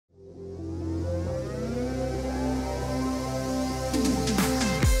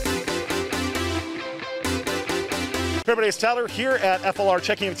everybody, it's Tyler here at FLR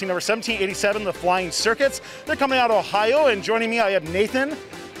checking in team number 1787, the Flying Circuits. They're coming out of Ohio, and joining me I have Nathan,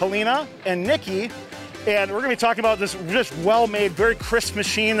 Helena, and Nikki. And we're going to be talking about this just well-made, very crisp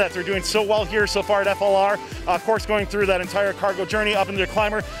machine that they're doing so well here so far at FLR. Of course, going through that entire cargo journey up into the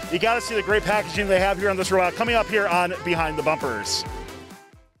climber. You got to see the great packaging they have here on this robot coming up here on Behind the Bumpers.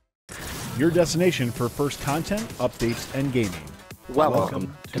 Your destination for first content, updates, and gaming.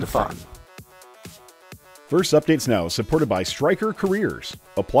 Welcome to the fun. First Updates Now is supported by Stryker Careers.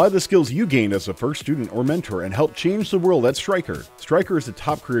 Apply the skills you gained as a first student or mentor and help change the world at Stryker. Stryker is the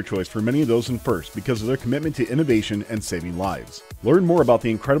top career choice for many of those in FIRST because of their commitment to innovation and saving lives. Learn more about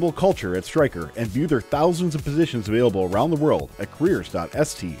the incredible culture at Stryker and view their thousands of positions available around the world at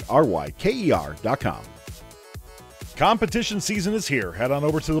careers.stryker.com. Competition season is here. Head on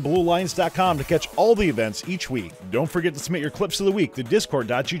over to thebluelines.com to catch all the events each week. Don't forget to submit your clips of the week to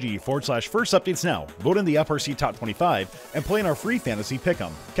discord.gg/firstupdatesnow. Vote in the FRC Top 25 and play in our free fantasy pick'em.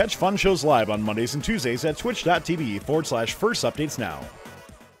 Catch fun shows live on Mondays and Tuesdays at twitch.tv/firstupdatesnow.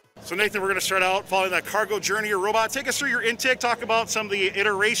 So Nathan, we're going to start out following that cargo journey your robot. Take us through your intake, talk about some of the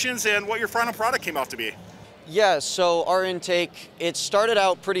iterations and what your final product came out to be. Yeah, so our intake, it started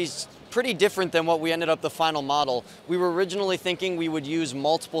out pretty different than what we ended up the final model. We were originally thinking we would use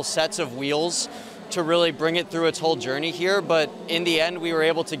multiple sets of wheels to really bring it through its whole journey here, but in the end we were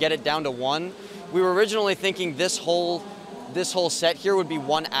able to get it down to one. We were originally thinking this whole set here would be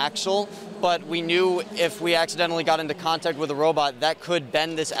one axle, but we knew if we accidentally got into contact with a robot, that could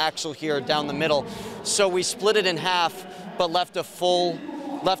bend this axle here down the middle. So we split it in half, but left a full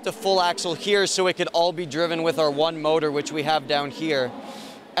axle here so it could all be driven with our one motor, which we have down here.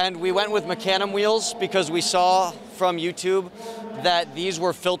 And we went with Mecanum wheels because we saw from YouTube that these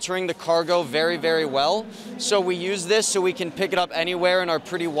were filtering the cargo very, very well. So we use this so we can pick it up anywhere in our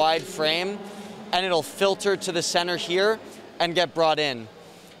pretty wide frame, and it'll filter to the center here and get brought in.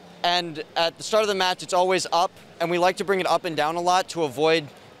 And at the start of the match, it's always up, and we like to bring it up and down a lot to avoid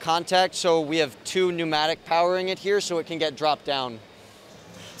contact. So we have two pneumatic powering it here so it can get dropped down.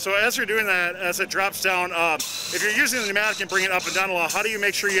 So as you're doing that, as it drops down, if you're using the pneumatic and bringing it up and down a lot, how do you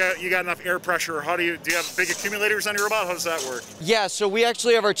make sure you got enough air pressure? Or do you have big accumulators on your robot? How does that work? Yeah, so we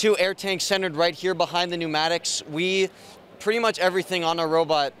actually have our two air tanks centered right here behind the pneumatics. Pretty much everything on our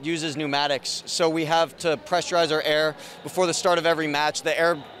robot uses pneumatics, so we have to pressurize our air before the start of every match. The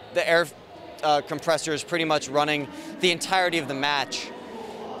air compressor is pretty much running the entirety of the match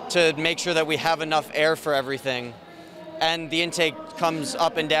to make sure that we have enough air for everything. And the intake comes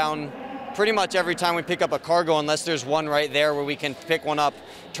up and down pretty much every time we pick up a cargo, unless there's one right there where we can pick one up,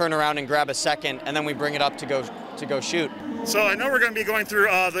 turn around and grab a second, and then we bring it up to go shoot. So I know we're going to be going through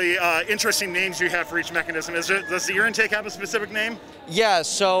the interesting names you have for each mechanism. Does your intake have a specific name? Yeah,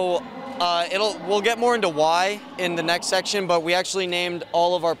 so we'll get more into why in the next section, but we actually named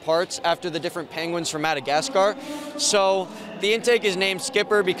all of our parts after the different penguins from Madagascar. So the intake is named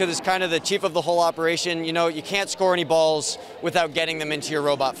Skipper because it's kind of the chief of the whole operation. You know, you can't score any balls without getting them into your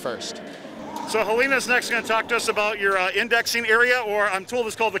robot first. So Helena's next going to talk to us about your indexing area, or I'm told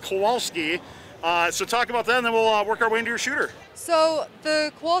it's called the Kowalski. So talk about that, and then we'll work our way into your shooter. So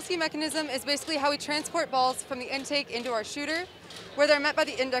the Kowalski mechanism is basically how we transport balls from the intake into our shooter, where they're met by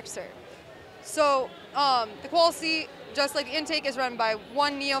the indexer. So the Kowalski, just like the intake, is run by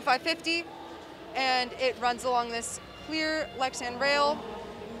one Neo 550, and it runs along this clear Lexan rail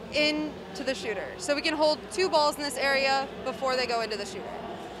into the shooter. So we can hold two balls in this area before they go into the shooter.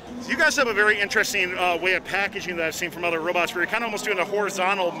 So you guys have a very interesting way of packaging that I've seen from other robots, where you're kind of almost doing a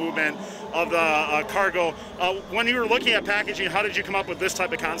horizontal movement of the cargo. When you were looking at packaging, how did you come up with this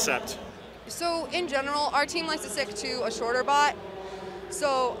type of concept? So in general, our team likes to stick to a shorter bot.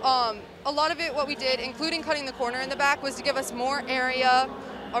 So a lot of it, what we did, including cutting the corner in the back, was to give us more area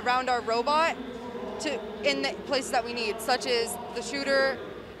around our robot in the places that we need, such as the shooter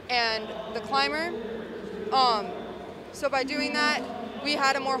and the climber. So by doing that, we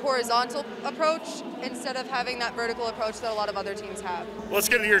had a more horizontal approach instead of having that vertical approach that a lot of other teams have. Let's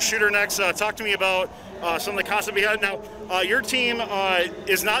get into your shooter next. Talk to me about some of the concept behind it. Now, your team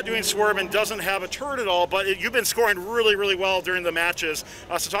is not doing swerve and doesn't have a turret at all, but you've been scoring really, really well during the matches.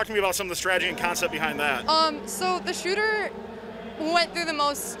 So talk to me about some of the strategy and concept behind that. So the shooter went through the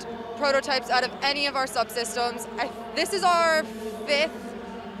most prototypes out of any of our subsystems. This is our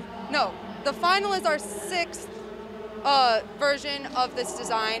the final is our sixth version of this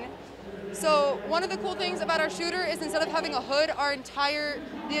design. So one of the cool things about our shooter is instead of having a hood,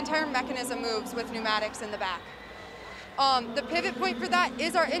 the entire mechanism moves with pneumatics in the back. The pivot point for that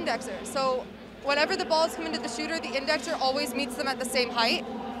is our indexer. So whenever the balls come into the shooter, the indexer always meets them at the same height,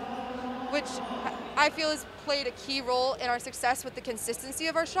 which I feel has played a key role in our success with the consistency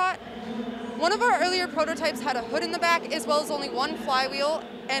of our shot. One of our earlier prototypes had a hood in the back as well as only one flywheel,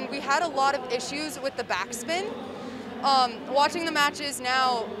 and we had a lot of issues with the backspin. Watching the matches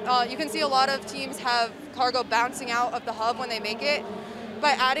now, you can see a lot of teams have cargo bouncing out of the hub when they make it.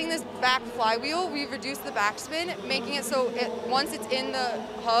 By adding this back flywheel, we've reduced the backspin, making it so once it's in the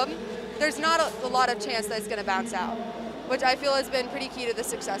hub, there's not a lot of chance that it's going to bounce out, which I feel has been pretty key to the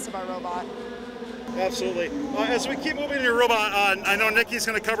success of our robot. Absolutely. As we keep moving your robot, I know Nikki's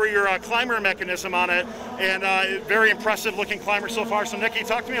going to cover your climber mechanism on it, and very impressive looking climber so far. So Nikki,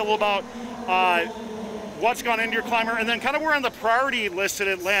 talk to me a little about what's gone into your climber, and then kind of where on the priority list did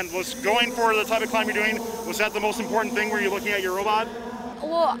it land? Was going for the type of climb you're doing, was that the most important thing? Were you looking at your robot?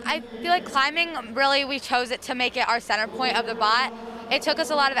 Well, I feel like climbing, really we chose it to make it our center point of the bot. It took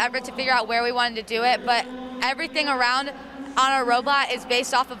us a lot of effort to figure out where we wanted to do it, but everything around on our robot is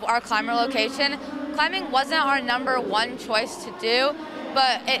based off of our climber location. Climbing wasn't our #1 choice to do,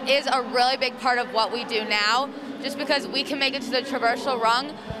 but it is a really big part of what we do now, just because we can make it to the traversal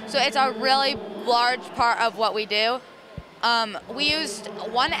rung, so it's a really large part of what we do. We used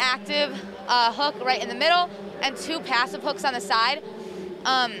one active hook right in the middle and 2 passive hooks on the side.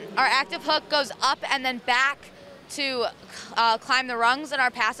 Our active hook goes up and then back to climb the rungs, and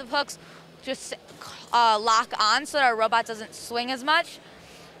our passive hooks just lock on so that our robot doesn't swing as much.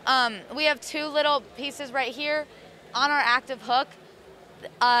 We have 2 little pieces right here on our active hook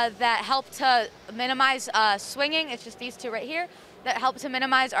that help to minimize swinging. It's just these 2 right here that help to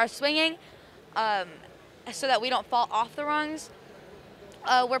minimize our swinging so that we don't fall off the rungs.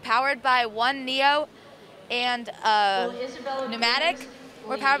 We're powered by 1 Neo and pneumatic.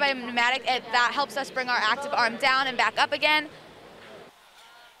 We're powered by a pneumatic. That helps us bring our active arm down and back up again.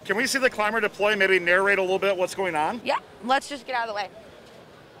 Can we see the climber deploy, maybe narrate a little bit what's going on? Yeah, let's just get out of the way.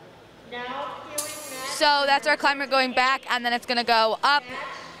 So that's our climber going back, and then it's gonna go up,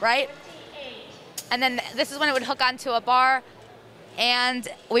 right? And then this is when it would hook onto a bar, and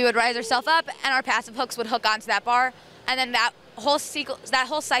we would rise ourselves up, and our passive hooks would hook onto that bar, and then that whole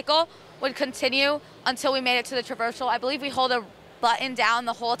cycle would continue until we made it to the traversal. I believe we hold a button down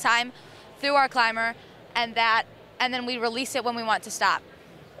the whole time through our climber, and then we release it when we want to stop.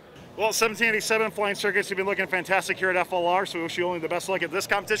 Well, 1787 Flying Circuits, you've been looking fantastic here at FLR, so we wish you only the best luck at this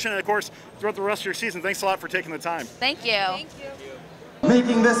competition and, of course, throughout the rest of your season. Thanks a lot for taking the time. Thank you. Thank you.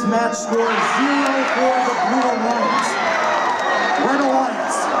 Making this match score 0 for the Blue Alliance. Red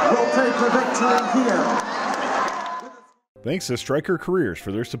Alliance will take the victory here. Thanks to Striker Careers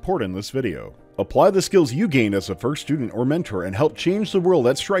for their support in this video. Apply the skills you gained as a first student or mentor and help change the world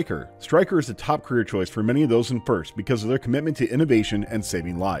at Striker. Striker is the top career choice for many of those in FIRST because of their commitment to innovation and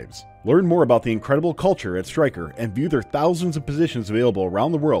saving lives. Learn more about the incredible culture at Striker and view their thousands of positions available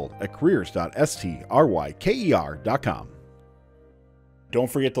around the world at careers.stryker.com. Don't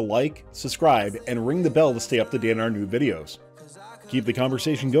forget to like, subscribe, and ring the bell to stay up to date on our new videos. Keep the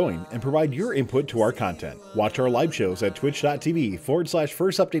conversation going and provide your input to our content. Watch our live shows at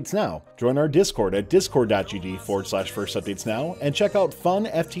twitch.tv/firstupdatesnow. Join our Discord at discord.gg/firstupdatesnow and check out Fun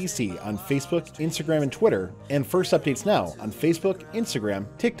FTC on Facebook, Instagram, and Twitter, and First Updates Now on Facebook, Instagram,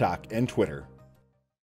 TikTok, and Twitter.